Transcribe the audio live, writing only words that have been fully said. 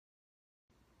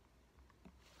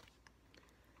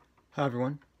Hi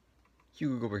everyone,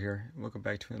 Hugo over here. Welcome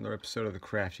back to another episode of The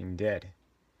Crafting Dead.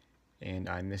 And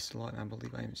I missed a lot and I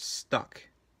believe I am stuck.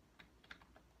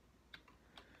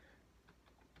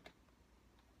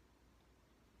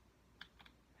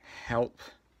 Help.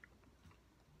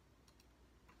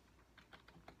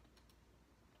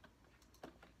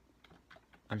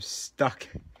 I'm stuck.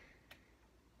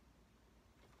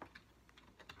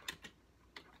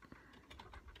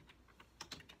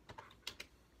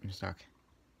 I'm stuck.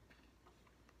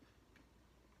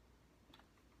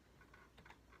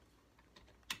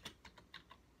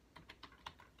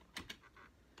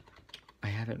 I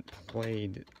haven't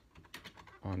played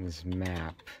on this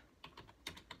map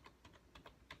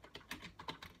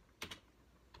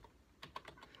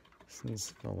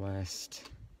since the last...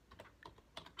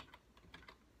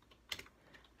 I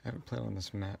haven't played on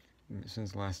this map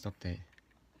since the last update.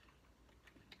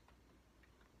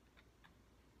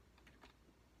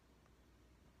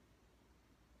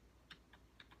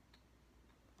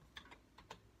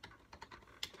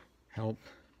 Help.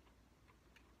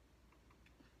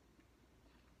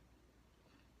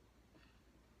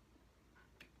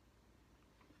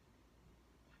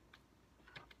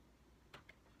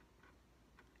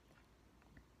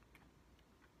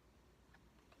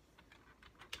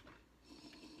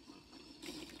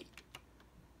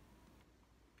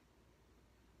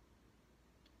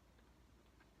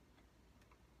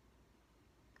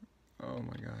 Oh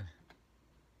my god.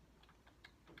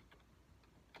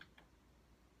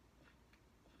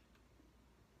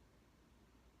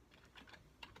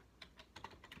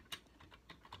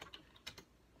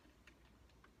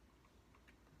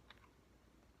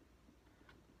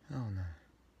 Oh no.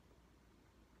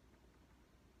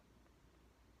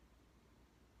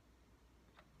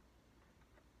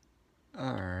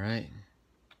 Alright.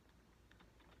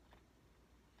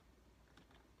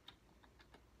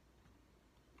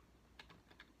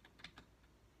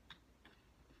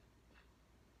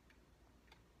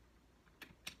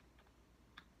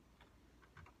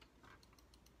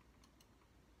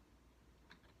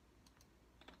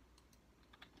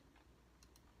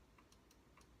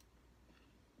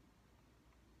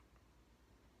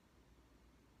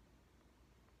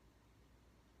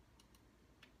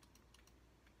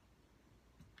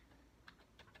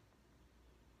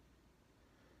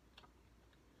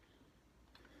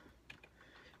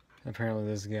 Apparently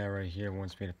this guy right here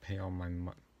wants me to pay all my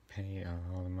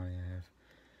all the money I have.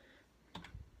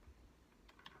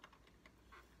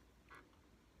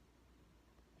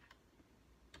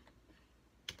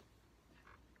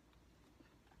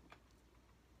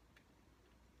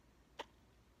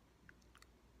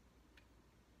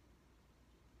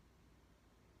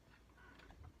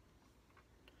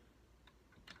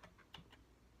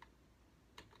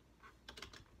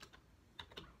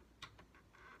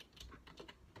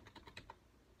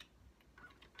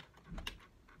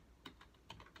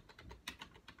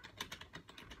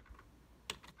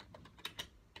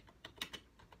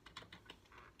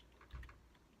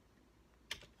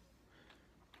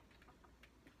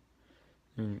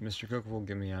 Mr. Cook will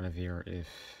get me out of here if,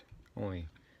 only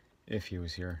if he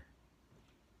was here.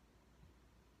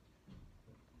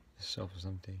 The shelf is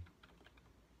empty.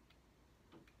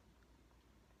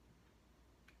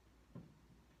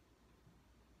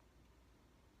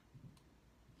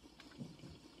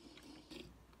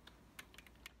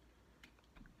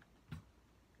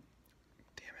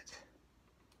 Damn it.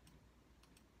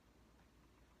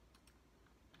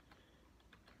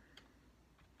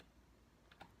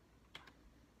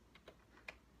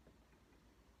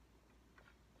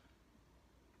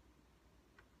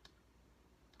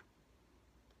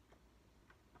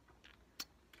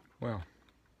 Well,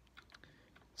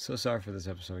 so sorry for this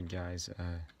episode, guys.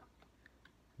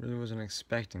 Really wasn't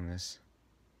expecting this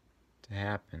to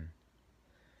happen.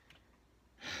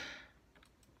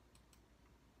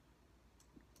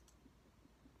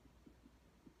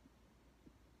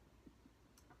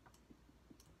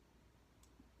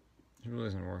 It really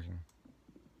isn't working.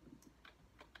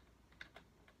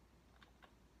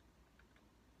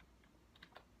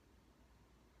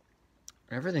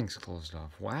 Everything's closed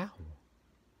off. Wow.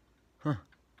 Huh.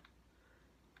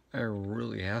 I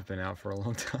really have been out for a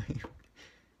long time.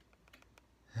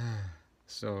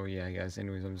 So yeah, guys,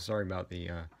 anyways, I'm sorry about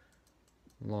the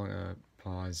long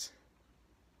pause.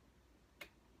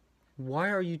 Why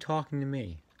are you talking to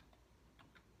me?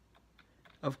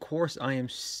 Of course I am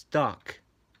stuck.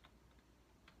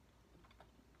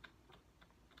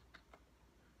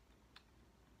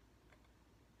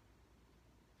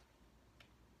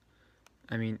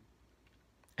 I mean,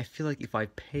 I feel like if I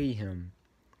pay him,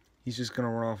 he's just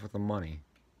gonna run off with the money.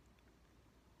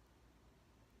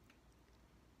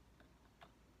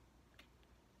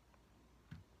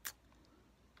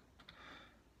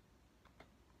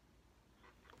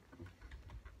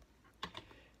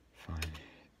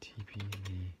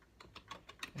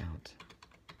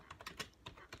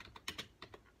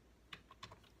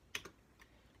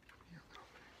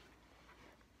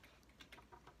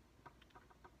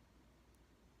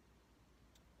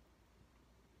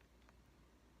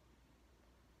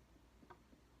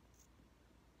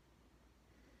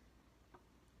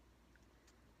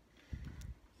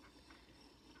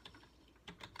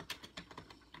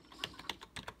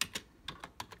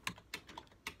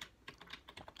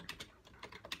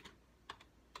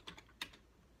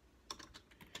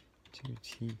 to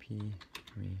TP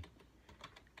me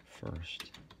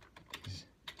first.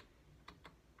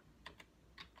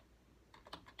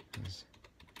 As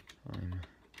I'm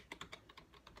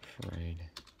afraid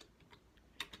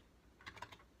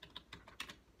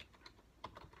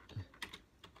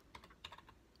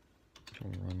to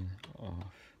run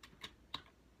off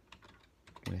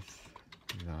with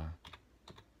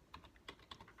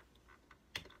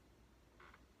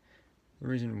the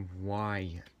reason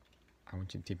why I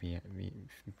want you to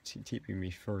TP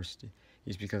me first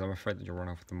is because I'm afraid that you'll run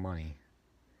off with the money.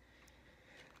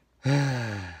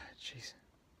 Jeez.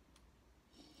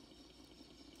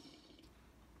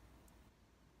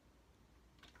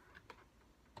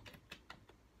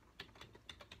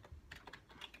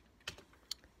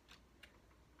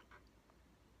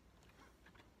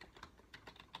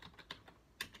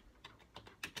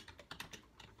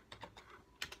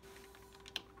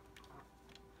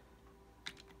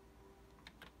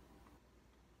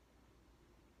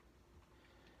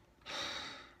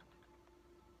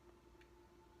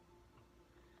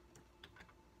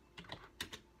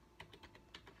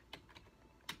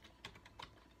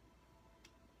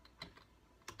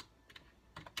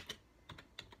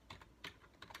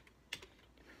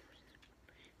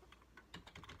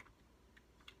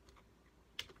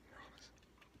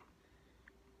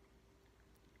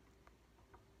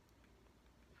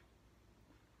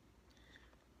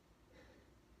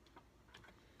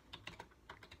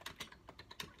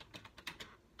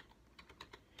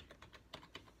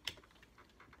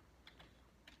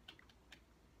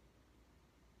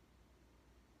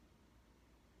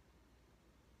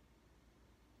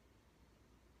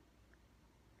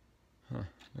 Huh,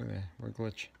 look at that, we're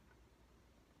glitch.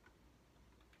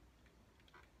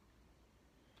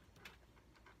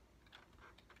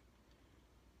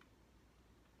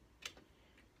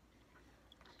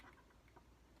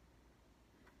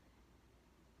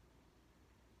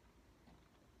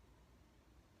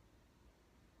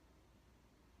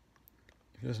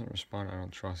 If he doesn't respond, I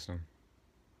don't trust him.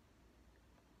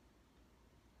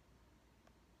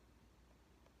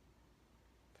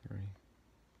 Three,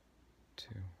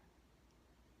 two,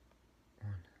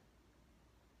 one.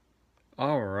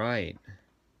 All right.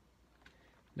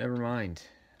 Never mind.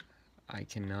 I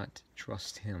cannot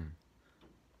trust him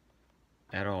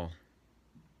at all.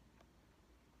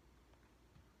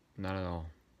 Not at all.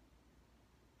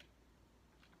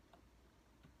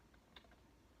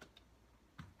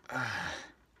 Ah.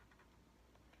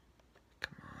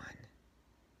 Come on.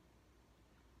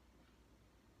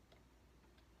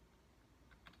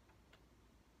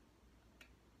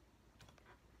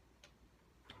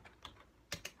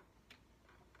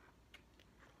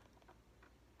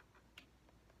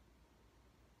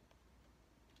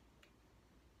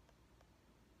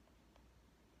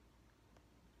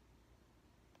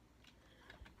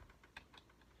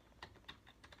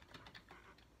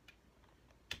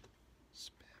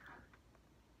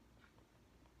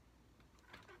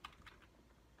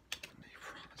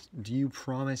 Do you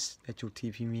promise that you'll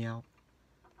TP me out?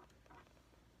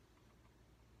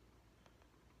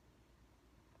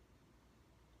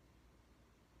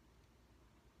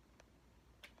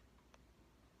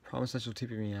 Promise that you'll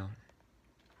TP me out.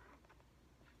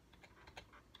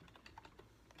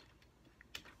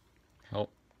 Help.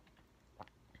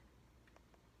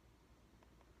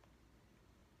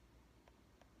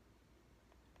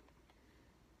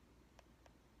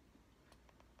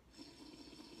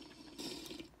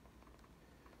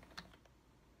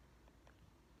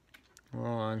 Oh,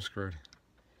 I'm screwed.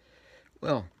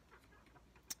 Well,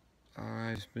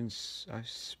 I've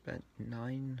spent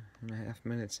 9.5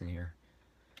 minutes in here.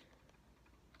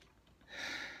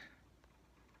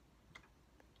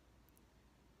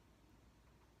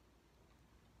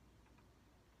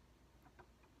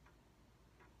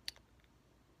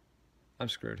 I'm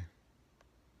screwed.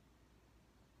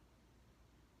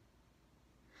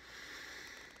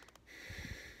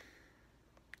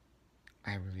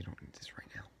 I really don't need this right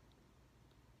now.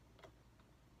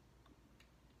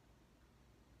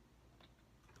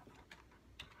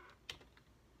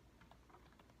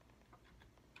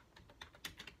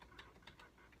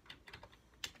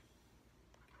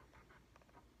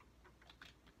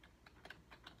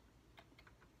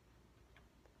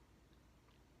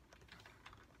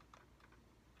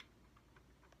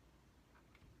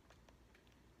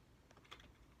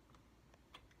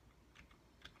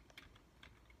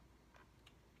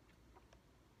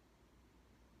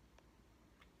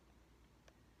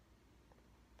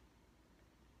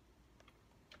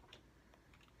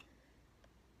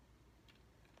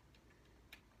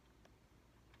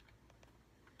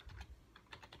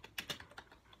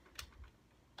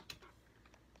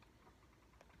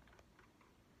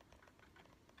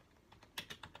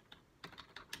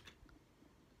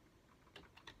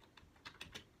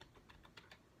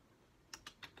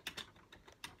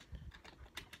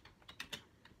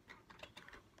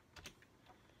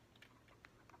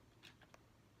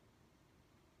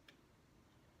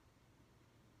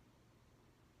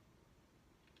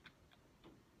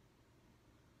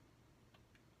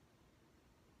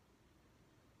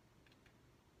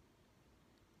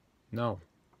 No.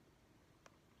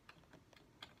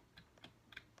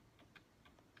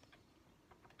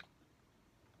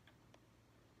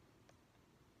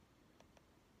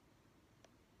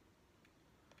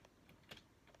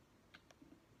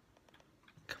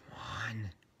 Come on.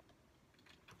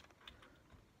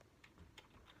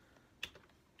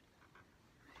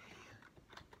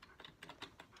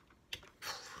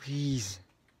 Please.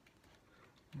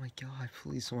 Oh my god,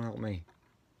 please someone help me.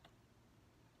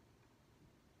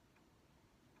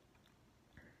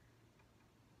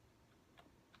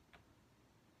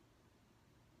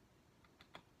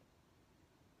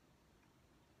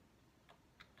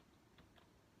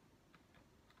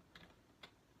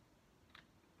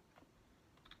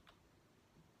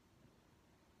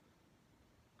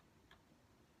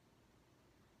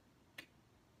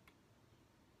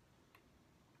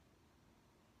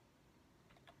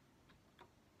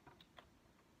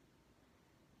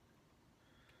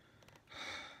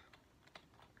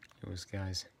 Anyways,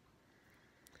 guys,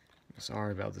 I'm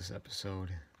sorry about this episode.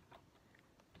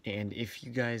 And if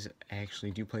you guys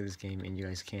actually do play this game and you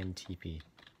guys can TP,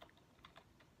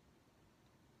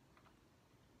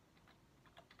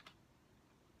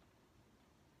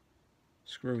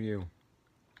 screw you.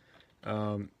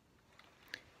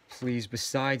 Please,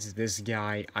 besides this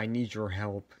guy, I need your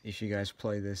help if you guys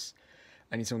play this.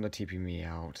 I need someone to TP me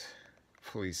out.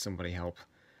 Please, somebody help.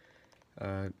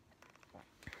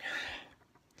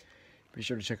 Be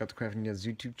sure to check out the Crafting Dad's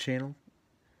YouTube channel.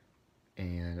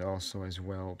 And also, as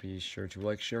well, be sure to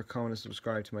like, share, comment, and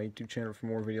subscribe to my YouTube channel for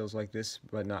more videos like this,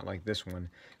 but not like this one,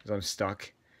 because I'm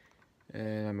stuck.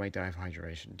 And I might die of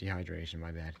dehydration,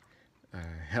 my bad.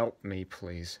 Help me,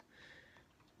 please.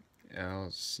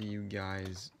 I'll see you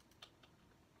guys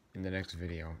in the next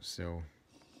video, so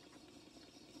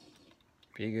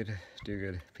be good, do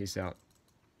good, peace out,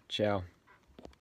 ciao.